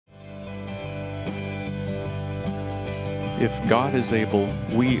If God is able,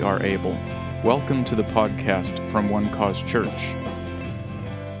 we are able. Welcome to the podcast from One Cause Church.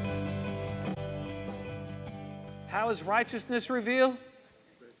 How is righteousness revealed?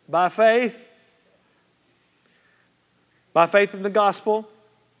 By faith. By faith in the gospel.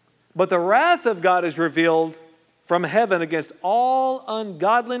 But the wrath of God is revealed from heaven against all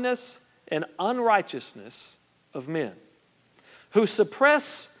ungodliness and unrighteousness of men, who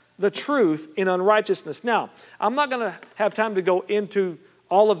suppress the truth in unrighteousness. Now, I'm not going to have time to go into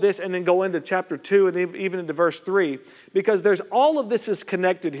all of this and then go into chapter 2 and even into verse 3, because there's all of this is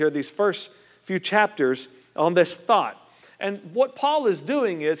connected here, these first few chapters on this thought. And what Paul is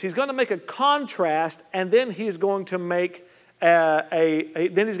doing is he's going to make a contrast, and then he's going to make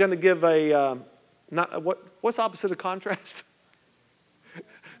then he's going to give what's the opposite of contrast?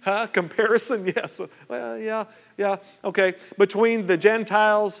 Comparison, yes. Well, yeah, okay. Between the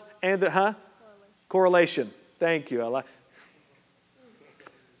Gentiles and the, Correlation. Thank you. I like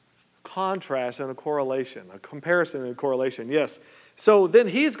contrast and a correlation, a comparison and a correlation, yes. So then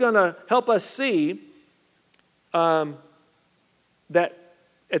he's going to help us see that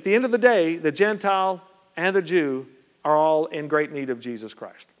at the end of the day, the Gentile and the Jew are all in great need of Jesus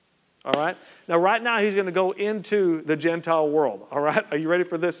Christ. All right? Now, right now, he's going to go into the Gentile world. All right? Are you ready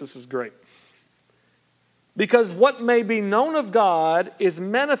for this? This is great. Because what may be known of God is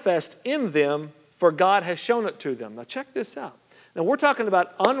manifest in them, for God has shown it to them. Now, check this out. Now, we're talking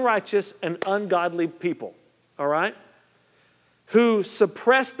about unrighteous and ungodly people. All right? Who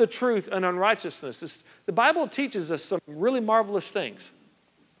suppress the truth and unrighteousness. The Bible teaches us some really marvelous things.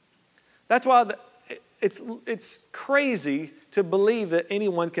 That's why it's crazy to believe that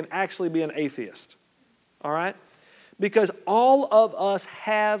anyone can actually be an atheist. All right? Because all of us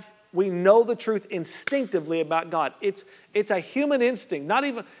we know the truth instinctively about God. It's a human instinct, not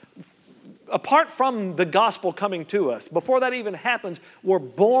even apart from the gospel coming to us. Before that even happens, we're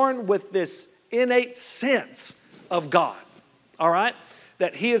born with this innate sense of God. All right?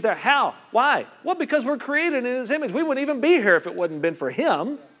 That He is there. How? Why? Well, because we're created in His image. We wouldn't even be here if it wouldn't been for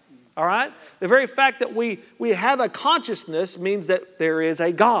Him. All right? The very fact that we have a consciousness means that there is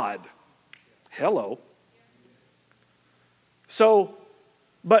a God. Hello. So,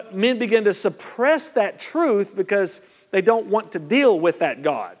 but men begin to suppress that truth because they don't want to deal with that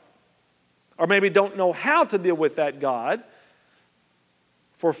God. Or maybe don't know how to deal with that God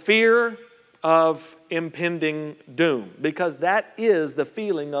for fear of impending doom. Because that is the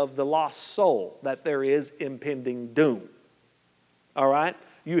feeling of the lost soul, that there is impending doom. All right?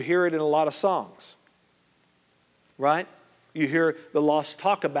 You hear it in a lot of songs, right? You hear the lost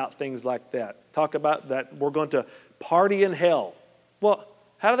talk about things like that. Talk about that we're going to party in hell. Well,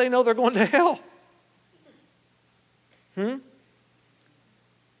 how do they know they're going to hell?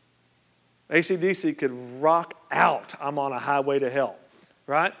 AC/DC could rock out, I'm on a highway to hell,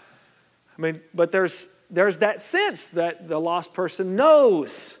 right? I mean, but there's that sense that the lost person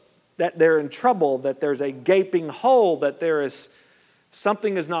knows that they're in trouble, that there's a gaping hole, that there is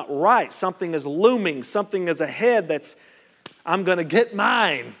something is not right. Something is looming. Something is ahead I'm going to get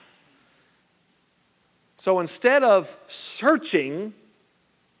mine. So instead of searching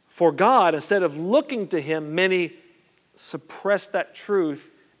for God, instead of looking to Him, many suppress that truth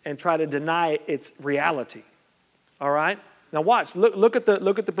and try to deny its reality. All right? Now watch. Look at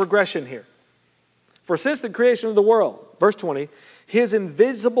the progression here. For since the creation of the world, verse 20, His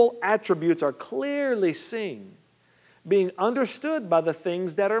invisible attributes are clearly seen, being understood by the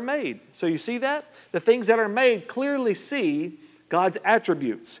things that are made. So you see that? The things that are made clearly see God's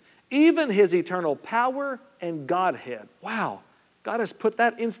attributes, even His eternal power and Godhead. Wow. God has put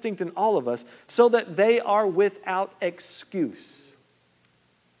that instinct in all of us so that they are without excuse.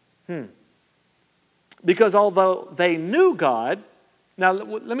 Because although they knew God, now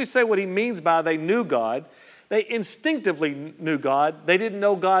let me say what he means by they knew God. They instinctively knew God. They didn't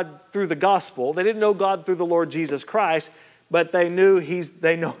know God through the gospel. They didn't know God through the Lord Jesus Christ, but they know He's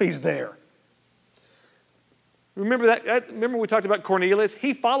there. Remember that? Remember we talked about Cornelius?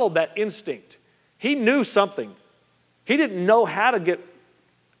 He followed that instinct. He knew something. He didn't know how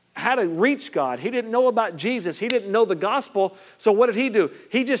to reach God. He didn't know about Jesus. He didn't know the gospel. So what did he do?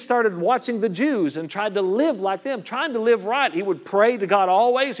 He just started watching the Jews and tried to live like them, trying to live right. He would pray to God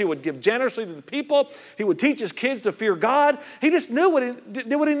always. He would give generously to the people. He would teach his kids to fear God. He just did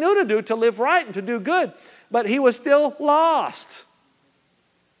what he knew to do to live right and to do good. But he was still lost.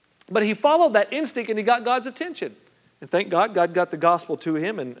 But he followed that instinct and he got God's attention. And thank God, God got the gospel to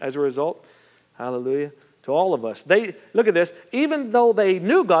him. And as a result, hallelujah, to all of us. Look at this. Even though they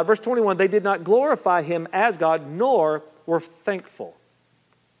knew God, verse 21, they did not glorify Him as God, nor were thankful,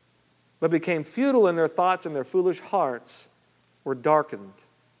 but became futile in their thoughts, and their foolish hearts were darkened.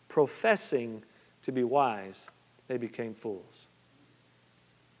 Professing to be wise, they became fools.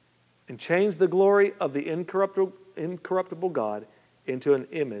 And changed the glory of the incorruptible God into an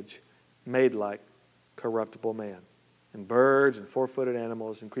image made like corruptible man. And birds and four-footed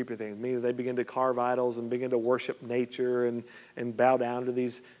animals and creeping things. Meaning they begin to carve idols and begin to worship nature and bow down to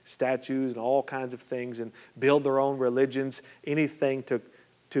these statues and all kinds of things and build their own religions. Anything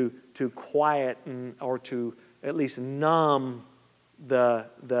to quieten or to at least numb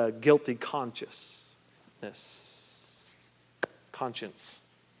the guilty conscience.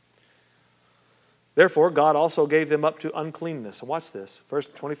 Therefore, God also gave them up to uncleanness. And watch this, verse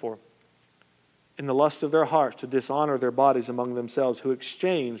 24. In the lust of their hearts to dishonor their bodies among themselves, who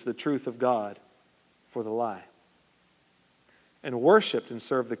exchanged the truth of God for the lie, and worshipped and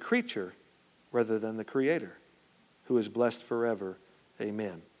served the creature rather than the Creator, who is blessed forever.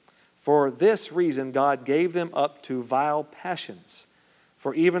 Amen. For this reason God gave them up to vile passions,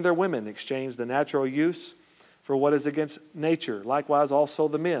 for even their women exchanged the natural use for what is against nature. Likewise also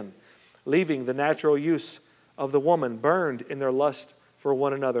the men, leaving the natural use of the woman, burned in their lust for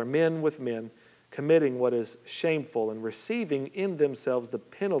one another, men with men, committing what is shameful and receiving in themselves the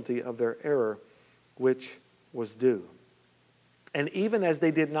penalty of their error, which was due. And even as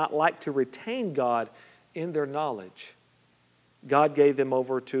they did not like to retain God in their knowledge, God gave them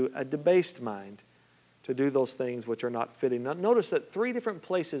over to a debased mind to do those things which are not fitting. Now, notice that 3 different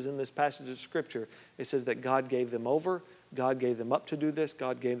places in this passage of Scripture, it says that God gave them over, God gave them up to do this,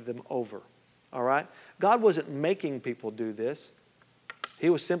 God gave them over. All right? God wasn't making people do this. He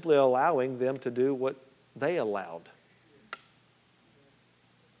was simply allowing them to do what they allowed.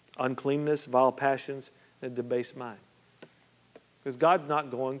 Uncleanness, vile passions, and a debased mind. Because God's not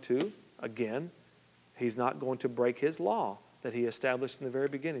going to, again, He's not going to break His law that He established in the very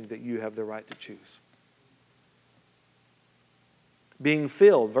beginning, that you have the right to choose. Being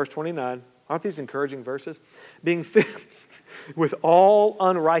filled, verse 29, aren't these encouraging verses? Being filled with all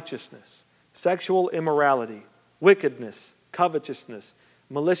unrighteousness, sexual immorality, wickedness, covetousness,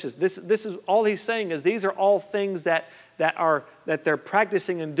 malicious. This is all he's saying is these are all things that they're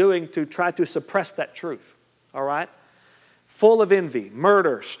practicing and doing to try to suppress that truth. All right? Full of envy,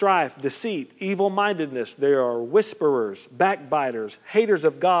 murder, strife, deceit, evil-mindedness. They are whisperers, backbiters, haters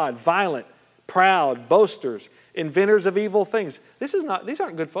of God, violent, proud, boasters, inventors of evil things. These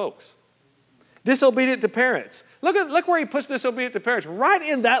aren't good folks. Disobedient to parents. Look where he puts disobedient to parents. Right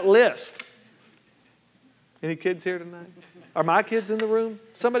in that list. Any kids here tonight? Are my kids in the room?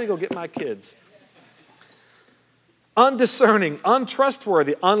 Somebody go get my kids. Undiscerning,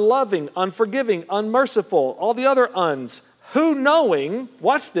 untrustworthy, unloving, unforgiving, unmerciful, all the other uns, who knowing,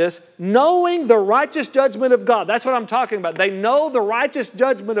 watch this, knowing the righteous judgment of God. That's what I'm talking about. They know the righteous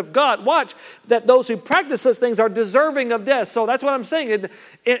judgment of God. Watch, that those who practice such things are deserving of death. So that's what I'm saying.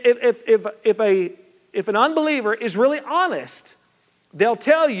 If an unbeliever is really honest, they'll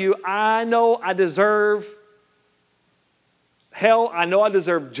tell you, I know I deserve hell. I know I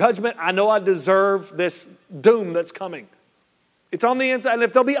deserve judgment. I know I deserve this doom that's coming. It's on the inside. And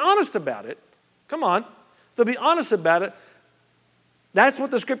if they'll be honest about it, come on, if they'll be honest about it, that's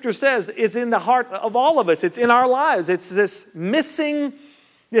what the Scripture says is in the heart of all of us. It's in our lives. It's this missing,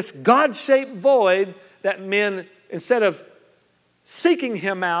 this God-shaped void that men, instead of seeking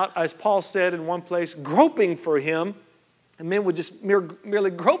Him out, as Paul said in one place, groping for Him, and men would just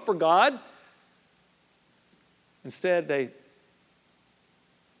merely grope for God. Instead, they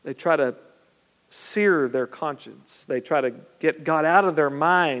try to sear their conscience. They try to get God out of their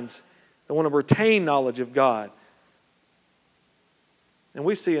minds. They want to retain knowledge of God. And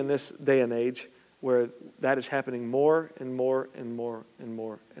we see in this day and age where that is happening more and more and more and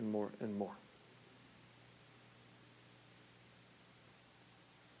more and more and more.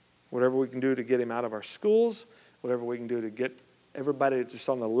 Whatever we can do to get him out of our schools, whatever we can do to get everybody just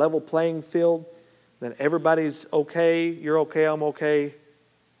on the level playing field, then everybody's okay, you're okay, I'm okay,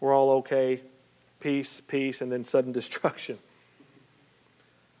 we're all okay, peace, peace, and then sudden destruction.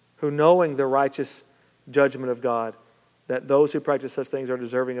 Who knowing the righteous judgment of God, that those who practice such things are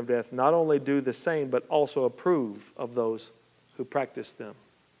deserving of death, not only do the same, but also approve of those who practice them.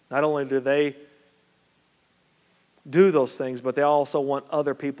 Not only do they do those things, but they also want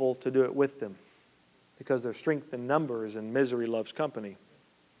other people to do it with them, because there's strength in numbers and misery loves company.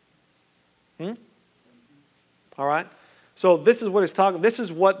 All right? So this is what it's talking. This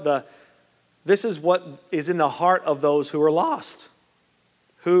is what is in the heart of those who are lost,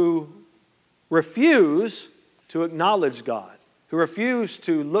 who refuse to acknowledge God, who refuse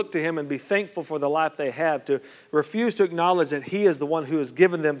to look to Him and be thankful for the life they have, to refuse to acknowledge that He is the one who has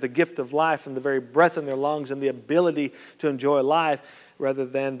given them the gift of life and the very breath in their lungs and the ability to enjoy life, rather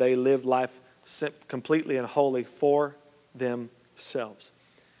than they live life completely and wholly for themselves.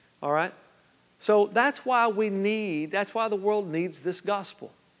 All right? So that's why the world needs this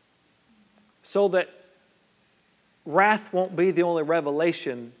gospel. So that wrath won't be the only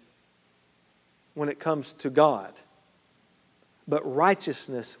revelation when it comes to God, but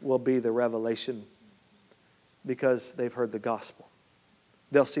righteousness will be the revelation because they've heard the gospel.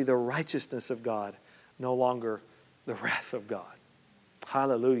 They'll see the righteousness of God, no longer the wrath of God.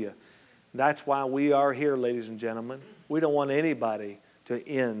 Hallelujah. That's why we are here, ladies and gentlemen. We don't want anybody to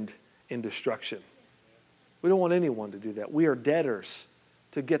end in destruction. We don't want anyone to do that. We are debtors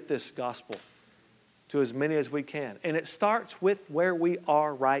to get this gospel to as many as we can. And it starts with where we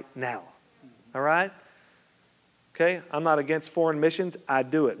are right now. All right? Okay? I'm not against foreign missions. I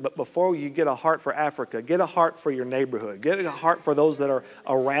do it. But before you get a heart for Africa, get a heart for your neighborhood. Get a heart for those that are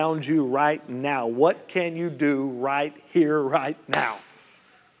around you right now. What can you do right here, right now?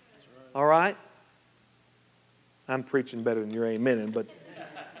 All right? I'm preaching better than you're amening, but...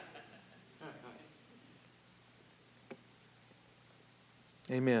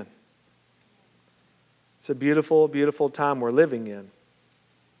 Amen. It's a beautiful, beautiful time we're living in.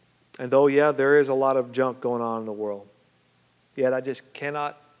 And though, yeah, there is a lot of junk going on in the world, yet I just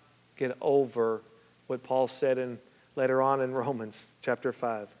cannot get over what Paul said later on in Romans chapter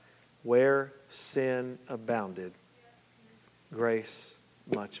 5. Where sin abounded, grace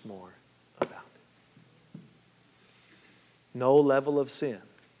much more abounded. No level of sin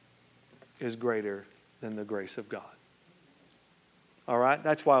is greater than the grace of God. All right?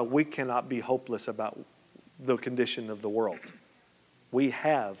 That's why we cannot be hopeless about the condition of the world. We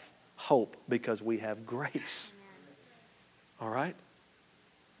have hope because we have grace. All right?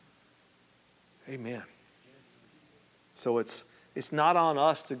 Amen. So it's not on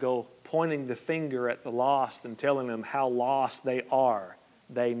us to go pointing the finger at the lost and telling them how lost they are.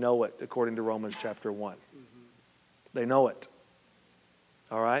 They know it, according to Romans chapter 1. They know it.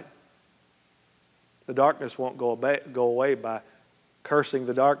 All right? The darkness won't go away by cursing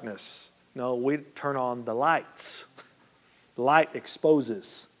the darkness. No, we turn on the lights. The light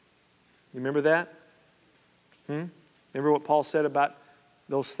exposes. You remember that? Remember what Paul said about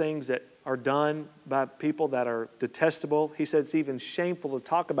those things that are done by people that are detestable? He said it's even shameful to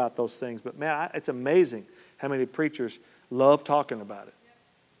talk about those things. But man, it's amazing how many preachers love talking about it.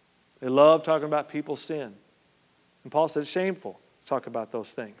 They love talking about people's sin. And Paul said it's shameful to talk about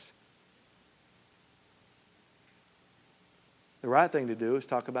those things. The right thing to do is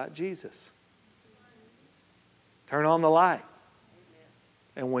talk about Jesus. Turn on the light.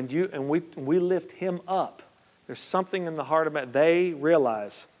 And when we lift Him up, there's something in the heart of it. They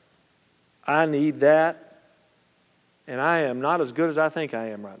realize, I need that, and I am not as good as I think I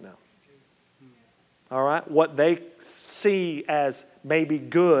am right now. All right? What they see as maybe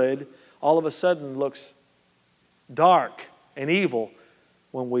good, all of a sudden looks dark and evil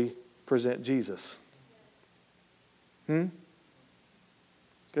when we present Jesus.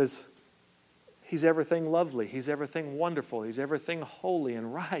 Because He's everything lovely. He's everything wonderful. He's everything holy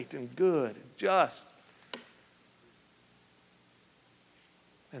and right and good and just.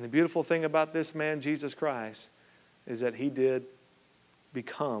 And the beautiful thing about this man, Jesus Christ, is that He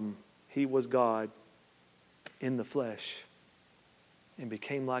was God in the flesh and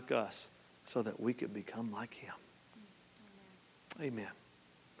became like us so that we could become like Him. Amen.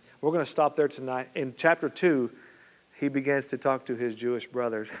 We're going to stop there tonight. In chapter 2, he begins to talk to his Jewish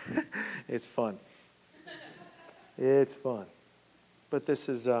brothers. It's fun. It's fun. But this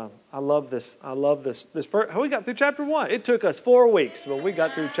is, I love this. This first, we got through chapter 1. It took us 4 weeks, but we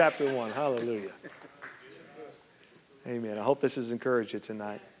got through chapter 1. Hallelujah. Amen. I hope this has encouraged you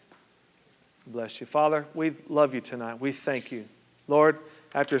tonight. Bless you. Father, we love you tonight. We thank you. Lord,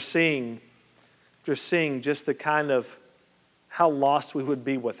 after seeing just the kind of how lost we would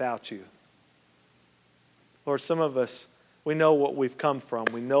be without you. Lord, some of us, we know what we've come from.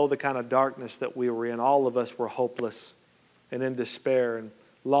 We know the kind of darkness that we were in. All of us were hopeless and in despair and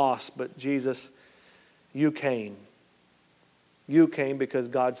lost. But Jesus, you came. You came because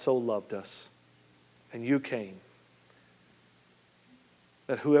God so loved us. And you came.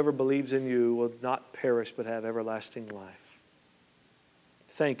 That whoever believes in you will not perish but have everlasting life.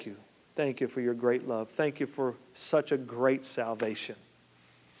 Thank you. Thank you for your great love. Thank you for such a great salvation.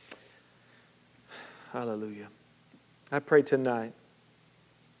 Hallelujah. I pray tonight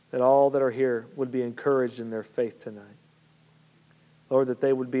that all that are here would be encouraged in their faith tonight. Lord, that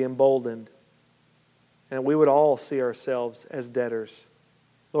they would be emboldened and we would all see ourselves as debtors.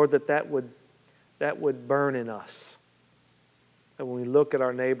 Lord, that would burn in us. And when we look at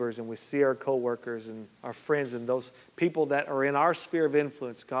our neighbors and we see our coworkers and our friends and those people that are in our sphere of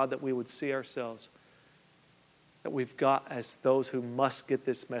influence, God, that we would see ourselves, that we've got as those who must get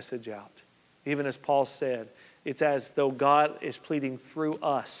this message out. Even as Paul said, it's as though God is pleading through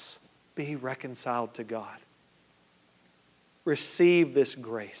us, be reconciled to God. Receive this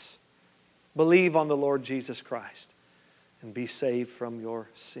grace. Believe on the Lord Jesus Christ and be saved from your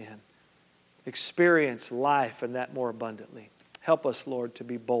sin. Experience life and that more abundantly. Help us, Lord, to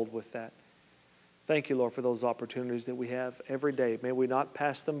be bold with that. Thank you, Lord, for those opportunities that we have every day. May we not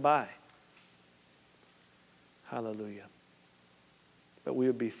pass them by. Hallelujah. But we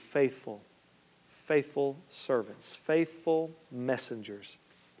would be faithful servants, faithful messengers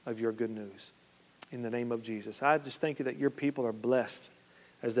of your good news. In the name of Jesus. I just thank you that your people are blessed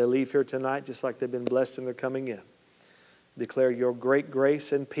as they leave here tonight, just like they've been blessed in their coming in. Declare your great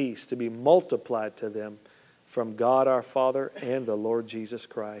grace and peace to be multiplied to them from God our Father and the Lord Jesus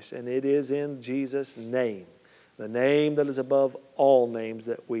Christ. And it is in Jesus' name, the name that is above all names,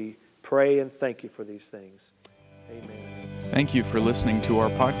 that we pray and thank you for these things. Amen. Thank you for listening to our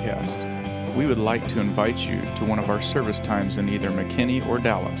podcast. We would like to invite you to one of our service times in either McKinney or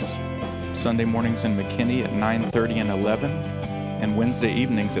Dallas. Sunday mornings in McKinney at 9:30 and 11, and Wednesday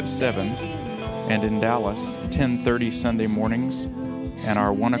evenings at 7, and in Dallas, 10:30 Sunday mornings, and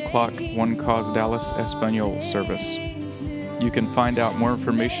our 1 o'clock One Cause Dallas Espanol service. You can find out more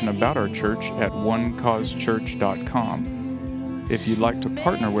information about our church at onecausechurch.com. If you'd like to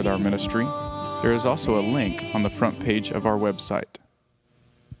partner with our ministry, there is also a link on the front page of our website.